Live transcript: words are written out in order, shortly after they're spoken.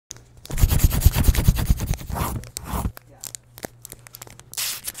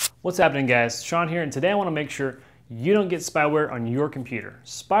What's happening, guys? Sean here, and today I want to make sure you don't get spyware on your computer.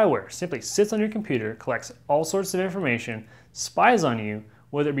 Spyware simply sits on your computer, collects all sorts of information, spies on you,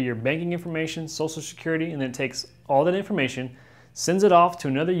 whether it be your banking information, social security, and then it takes all that information, sends it off to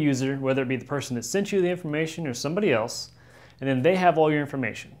another user, whether it be the person that sent you the information or somebody else, and then they have all your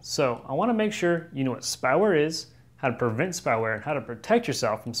information. So I want to make sure you know what spyware is, how to prevent spyware, and how to protect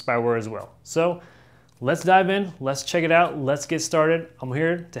yourself from spyware as well. So let's dive in, let's check it out, let's get started. I'm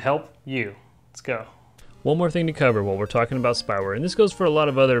here to help you. Let's go. One more thing to cover while we're talking about spyware, and this goes for a lot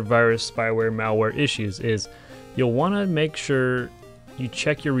of other virus, spyware, malware issues, is you'll want to make sure you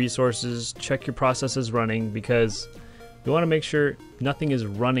check your resources, check your processes running, because you want to make sure nothing is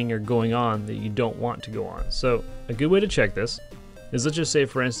running or going on that you don't want to go on. So a good way to check this is, let's just say,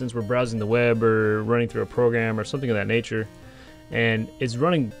 for instance, we're browsing the web or running through a program or something of that nature, and it's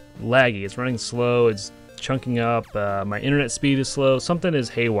running laggy, it's running slow, it's chunking up, my internet speed is slow, something is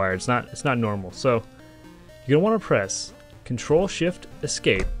haywire, it's not normal. So you're gonna want to press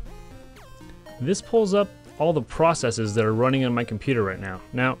Ctrl+Shift+Escape. This pulls up all the processes that are running on my computer right now.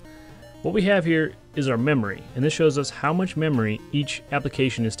 Now, what we have here is our memory, and this shows us how much memory each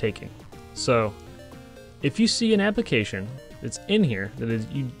application is taking. So if you see an application that's in here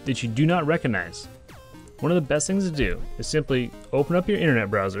that you do not recognize, one of the best things to do is simply open up your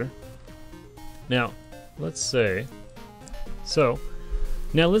internet browser. Now, let's say, so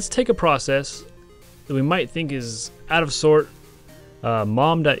now let's take a process that we might think is out of sort,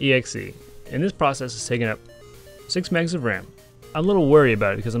 mom.exe, and this process is taking up 6 megs of RAM. I'm a little worried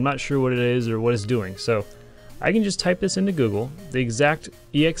about it because I'm not sure what it is or what it's doing. So I can just type this into Google, the exact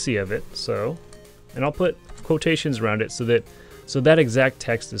exe of it, and I'll put quotations around it so that exact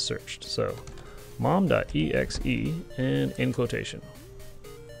text is searched. So mom.exe and in quotation.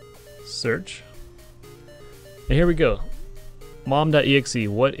 Search. And here we go. Mom.exe.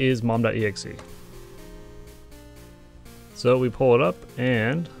 What is mom.exe? So we pull it up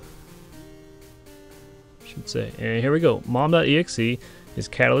and and here we go. Mom.exe is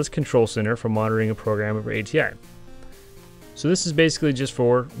Catalyst Control Center for monitoring a program over ATI. So this is basically just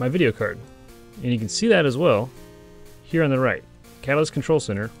for my video card. And you can see that as well here on the right. Catalyst Control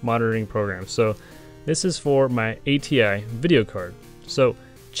Center monitoring programs. So this is for my ATI video card. So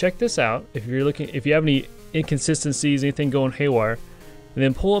check this out if you have any inconsistencies, anything going haywire, and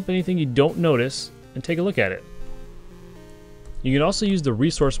then pull up anything you don't notice and take a look at it. You can also use the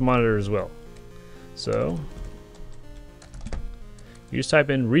resource monitor as well. So you just type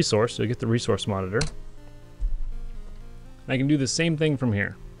in resource to get the resource monitor. I can do the same thing from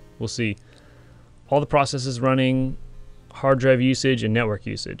here. We'll see all the processes running, hard drive usage, and network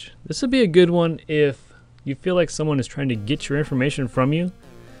usage. This would be a good one if you feel like someone is trying to get your information from you.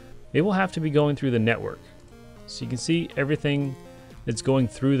 They will have to be going through the network. So you can see everything that's going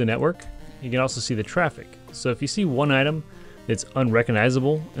through the network. You can also see the traffic. So if you see one item that's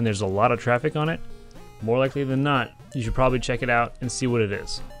unrecognizable and there's a lot of traffic on it, more likely than not, you should probably check it out and see what it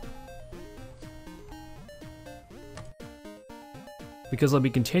is. Because I'll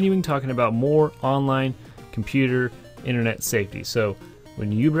be continuing talking about more online computer internet safety. So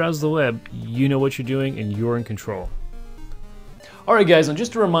when you browse the web, you know what you're doing and you're in control. Alright guys, and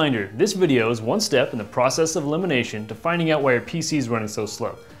just a reminder, this video is one step in the process of elimination to finding out why your PC is running so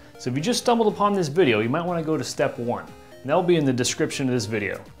slow. So if you just stumbled upon this video, you might want to go to step 1, and that will be in the description of this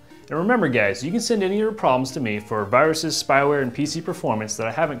video. And remember guys, you can send any of your problems to me for viruses, spyware, and PC performance that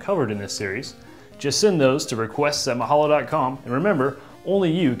I haven't covered in this series. Just send those to requests@mahalo.com, and remember,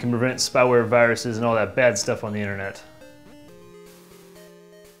 only you can prevent spyware, viruses, and all that bad stuff on the internet.